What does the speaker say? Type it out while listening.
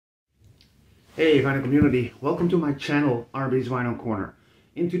Hey vinyl community, welcome to my channel RB's Vinyl Corner.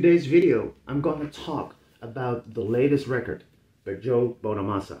 In today's video I'm gonna talk about the latest record by Joe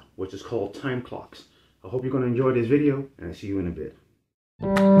Bonamassa, which is called Time Clocks. I hope you're gonna enjoy this video and I see you in a bit.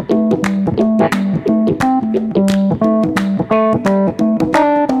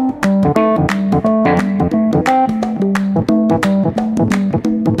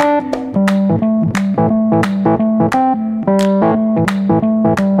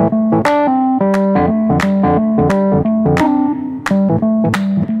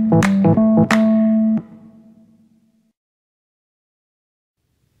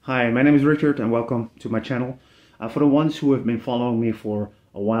 Hi, my name is Richard and welcome to my channel. For the ones who have been following me for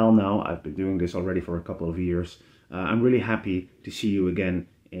a while now, I've been doing this already for a couple of years. I'm really happy to see you again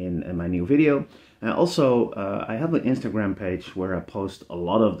in my new video. Also, I have an Instagram page where I post a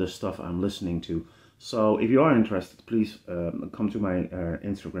lot of the stuff I'm listening to. So if you are interested, please come to my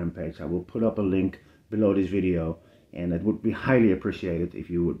Instagram page. I will put up a link below this video and it would be highly appreciated if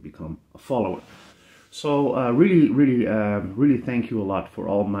you would become a follower. So really thank you a lot for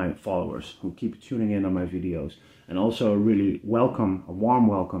all my followers who keep tuning in on my videos, and also a warm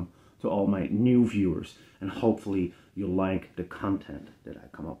welcome to all my new viewers, and hopefully you like the content that I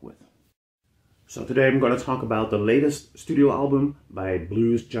come up with. So today I'm going to talk about the latest studio album by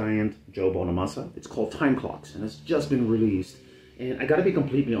blues giant Joe Bonamassa. It's called Time Clocks and it's just been released, and I gotta be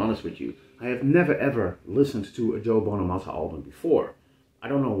completely honest with you, I have never ever listened to a Joe Bonamassa album before. I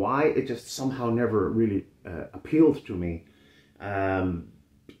don't know why, it just somehow never really appealed to me.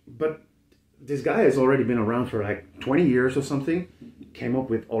 But this guy has already been around for like 20 years or something. Came up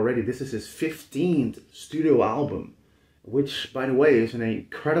with already, this is his 15th studio album, which by the way is an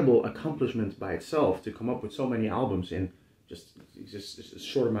incredible accomplishment by itself, to come up with so many albums in just a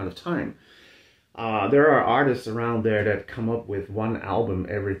short amount of time. There are artists around there that come up with one album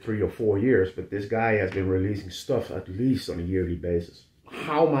every 3 or 4 years, but this guy has been releasing stuff at least on a yearly basis.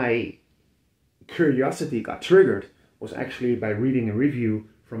 How my curiosity got triggered was actually by reading a review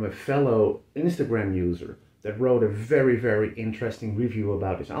from a fellow Instagram user that wrote a very interesting review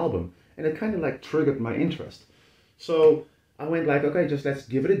about his album, and it kind of like triggered my interest. So I went like, okay, just let's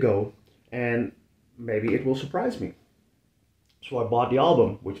give it a go and maybe it will surprise me. So I bought the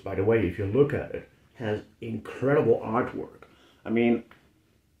album, which by the way, if you look at it, has incredible artwork. I mean,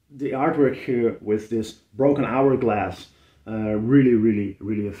 the artwork here with this broken hourglass, really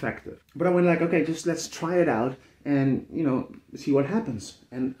effective. But I went like, okay, just let's try it out and, you know, see what happens.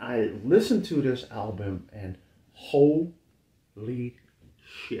 And I listened to this album and holy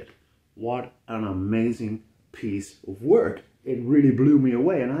shit, what an amazing piece of work. It really blew me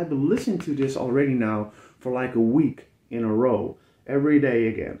away, and I've been listening to this already now for like a week in a row, every day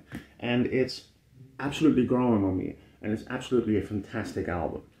again, and it's absolutely growing on me, and it's absolutely a fantastic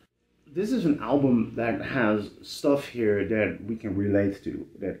album. This is an album that has stuff here that we can relate to,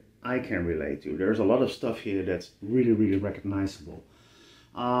 that I can relate to. There's a lot of stuff here that's really recognizable.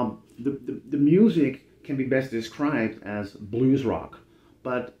 The music can be best described as blues rock,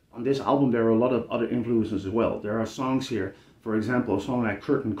 but on this album there are a lot of other influences as well. There are songs here, for example, a song like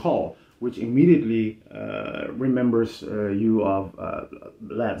Curtain Call, which immediately remembers you of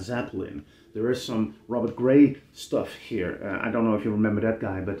Led Zeppelin. There is some Robert Gray stuff here. I don't know if you remember that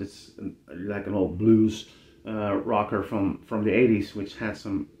guy, but it's like an old blues rocker from the 80s, which had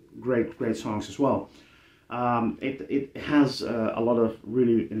some great songs as well. It has a lot of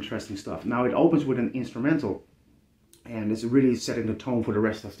really interesting stuff. Now it opens with an instrumental, and it's really setting the tone for the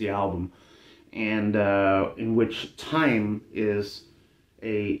rest of the album, and in which time is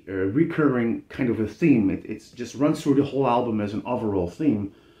a recurring kind of a theme. It just runs through the whole album as an overall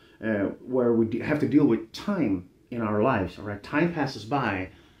theme, where we have to deal with time in our lives. All right, time passes by,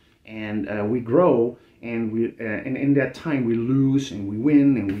 and we grow, and in that time we lose and we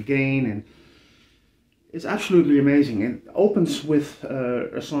win and we gain, and it's absolutely amazing. It opens with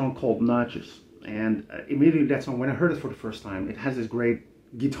a song called Notches, and immediately that song, when I heard it for the first time, it has this great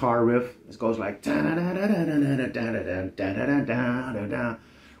guitar riff. It goes like da da da da da da da da da da da,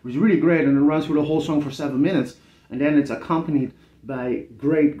 which is really great, and it runs through the whole song for 7 minutes, and then it's accompanied by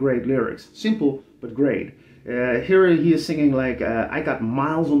great lyrics. Simple but great. Here he is singing like, I got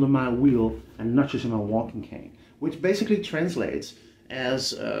miles under my wheel and notches in my walking cane, which basically translates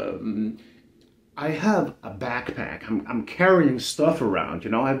as I have a backpack. I'm carrying stuff around, you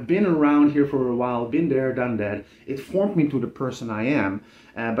know. I've been around here for a while, been there, done that. It formed me to the person I am,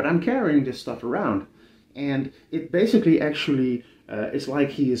 but I'm carrying this stuff around. And it basically actually, it's like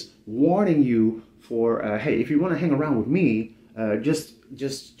he is warning you for, hey, if you want to hang around with me, just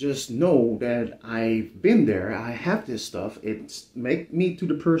just know that I've been there. I have this stuff. It's made me to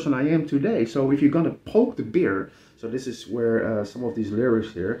the person I am today. So if you're gonna poke the bear, so this is where some of these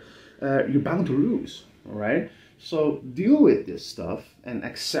lyrics here, you're bound to lose. All right. So deal with this stuff and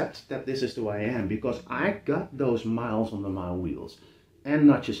accept that this is who I am, because I got those miles under my wheels and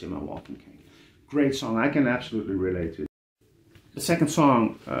not just in my walking cane. Great song. I can absolutely relate to it. The second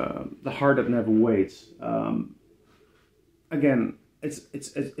song, The Heart That Never Waits. Again,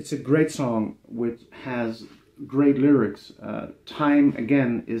 it's a great song which has great lyrics. Time,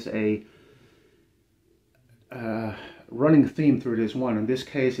 again, is a running theme through this one. In this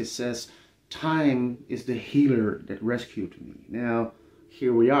case, it says, time is the healer that rescued me. Now,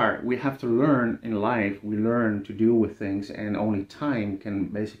 here we are. We have to learn in life. We learn to deal with things, and only time can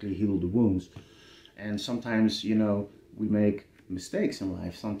basically heal the wounds. And sometimes, you know, we make mistakes in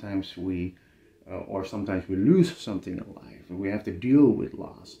life. Sometimes we lose something in life, and we have to deal with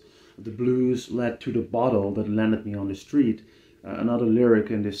loss. The blues led to the bottle that landed me on the street. Another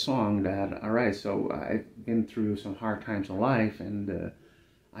lyric in this song that, all right, so I've been through some hard times in life, and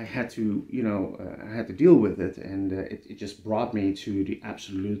I had to, you know, I had to deal with it, and it just brought me to the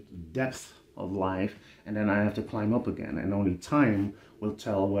absolute depth of life, and then I have to climb up again, and only time will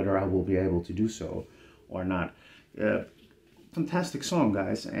tell whether I will be able to do so or not. Fantastic song,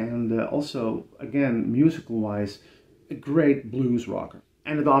 guys, and also, again, musical-wise, a great blues rocker.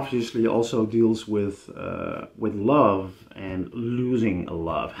 And it obviously also deals with love and losing a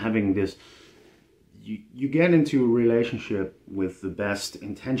love, having this. You get into a relationship with the best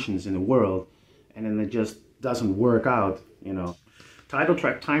intentions in the world, and then it just doesn't work out, you know. Title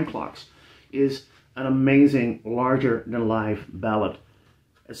track, Time Clocks, is an amazing, larger-than-life ballad.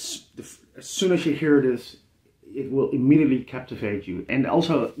 As soon as you hear this, it will immediately captivate you. And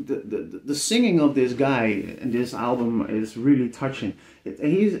also, the singing of this guy in this album is really touching.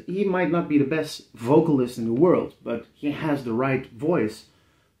 He might not be the best vocalist in the world, but he has the right voice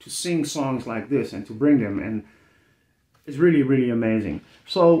to sing songs like this and to bring them, and it's really, really amazing.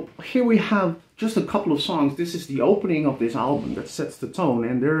 So here we have just a couple of songs. This is the opening of this album that sets the tone,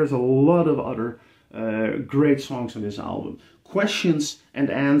 and there is a lot of other great songs on this album. Questions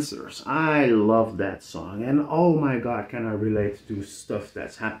and Answers. I love that song, and oh my god, can I relate to stuff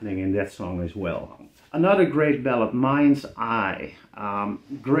that's happening in that song as well. Another great ballad, Mind's Eye.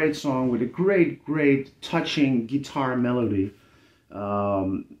 Great song with a great touching guitar melody.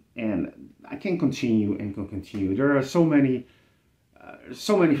 And I can continue and can continue. There are so many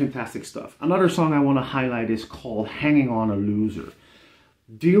fantastic stuff. Another song I want to highlight is called Hanging on a Loser.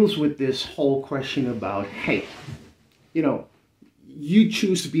 Deals with this whole question about, hey, you know, you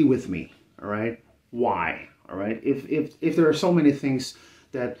choose to be with me, all right? Why? All right? If there are so many things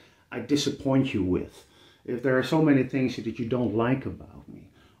that I disappoint you with, if there are so many things that you don't like about me,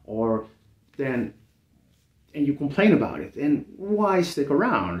 or then, and you complain about it, and why stick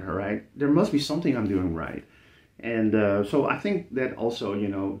around, all right? There must be something I'm doing right. And so I think that also, you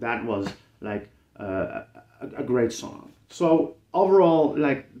know, that was like a great song. So overall,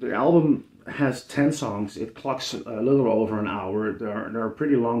 like, the album has 10 songs. It clocks a little over an hour. There are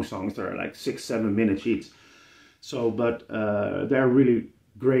pretty long songs. They're like 6-7 minutes each. So, but they're really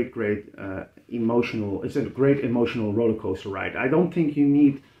great emotional. It's a great emotional roller coaster ride. I don't think you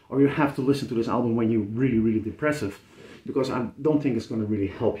need, or you have to listen to this album when you're really depressive, because I don't think it's going to really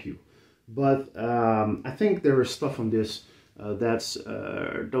help you. But I think there is stuff on this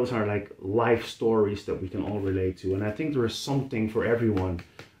those are like life stories that we can all relate to, and I think there is something for everyone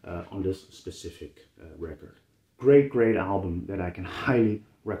on this specific record. Great album that I can highly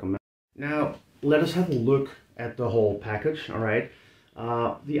recommend. Now let us have a look at the whole package. All right,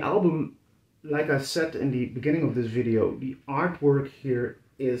 the album, like I said in the beginning of this video, the artwork here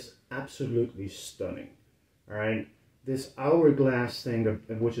is absolutely stunning. All right, this hourglass thing,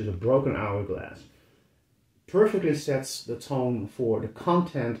 which is a broken hourglass, perfectly sets the tone for the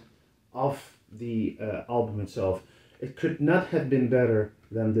content of the album itself. It could not have been better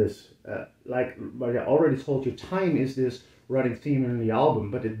than this. Like I already told you, time is this running theme in the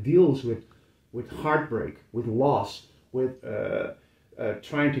album, but it deals with heartbreak, with loss, with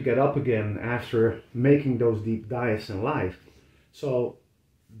trying to get up again after making those deep dives in life. So,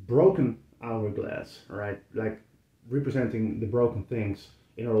 broken hourglass, right? Like representing the broken things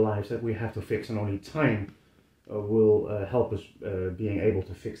in our lives that we have to fix, and only time will help us being able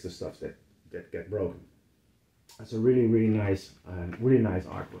to fix the stuff that get broken. That's a really nice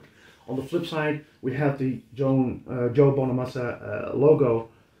artwork. On the flip side, we have the Joe Bonamassa logo,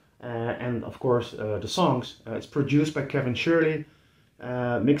 and of course the songs. It's produced by Kevin Shirley,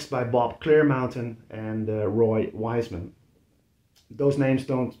 mixed by Bob Clearmountain and Roy Wiseman. Those names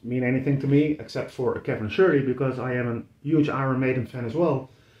don't mean anything to me except for Kevin Shirley, because I am a huge Iron Maiden fan as well,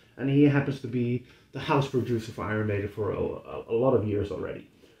 and he happens to be the house producer for Iron Maiden for a lot of years already.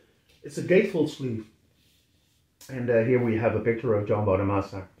 It's a gatefold sleeve, and here we have a picture of Joe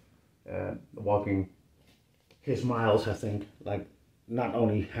Bonamassa walking his miles, I think. Like, not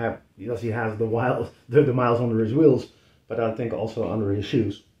only does he have the miles under his wheels, but I think also under his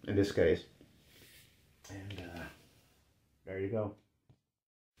shoes in this case. And there you go.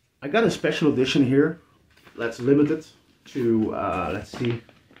 I got a special edition here that's limited to, let's see.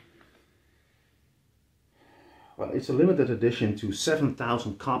 Well, it's a limited edition to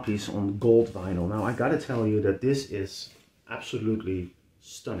 7,000 copies on gold vinyl. Now, I gotta tell you that this is absolutely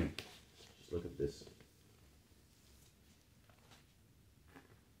stunning. Just look at this.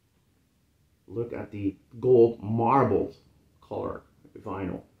 Look at the gold marbled color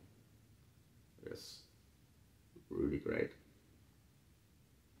vinyl. It's really great.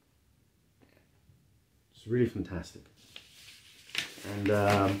 It's really fantastic.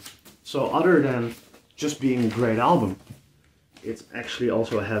 And so other than just being a great album, it actually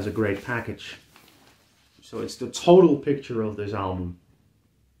also has a great package. So it's the total picture of this album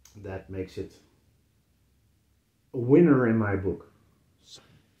that makes it a winner in my book.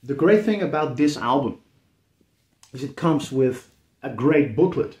 The great thing about this album is it comes with a great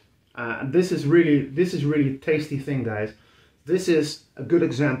booklet. This is really a tasty thing, guys. This is a good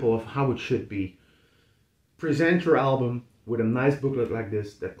example of how it should be. Present your album with a nice booklet like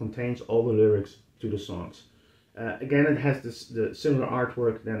this that contains all the lyrics to the songs. Again, it has the similar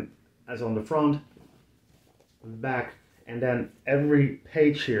artwork then as on the front, on the back, and then every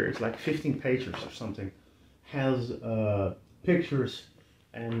page here, it's like 15 pages or something, has pictures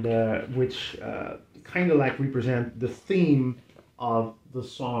and which kind of like represent the theme of the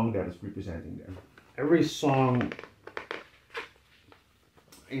song that is representing them. Every song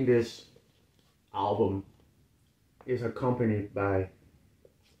in this album is accompanied by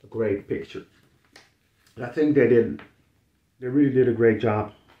a great picture. And I think they really did a great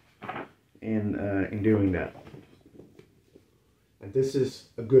job in doing that. And this is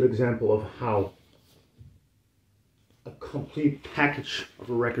a good example of how a complete package of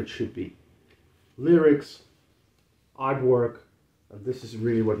a record should be. Lyrics, artwork, and this is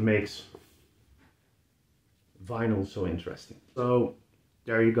really what makes vinyl so interesting. So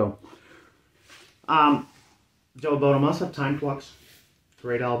there you go. Joe Bonamassa, Time Clocks,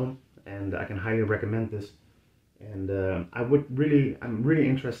 great album, and I can highly recommend this. And I'm really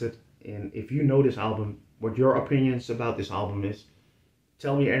interested in, if you know this album, what your opinions about this album is.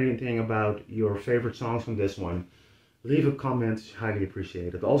 Tell me anything about your favorite songs from this one. Leave a comment, highly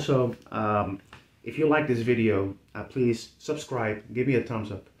appreciate it. Also, if you like this video, please subscribe, give me a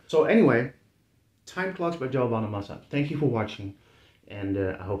thumbs up. So anyway, Time Clocks by Joe Bonamassa. Thank you for watching, and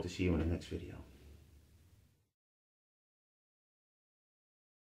I hope to see you in the next video.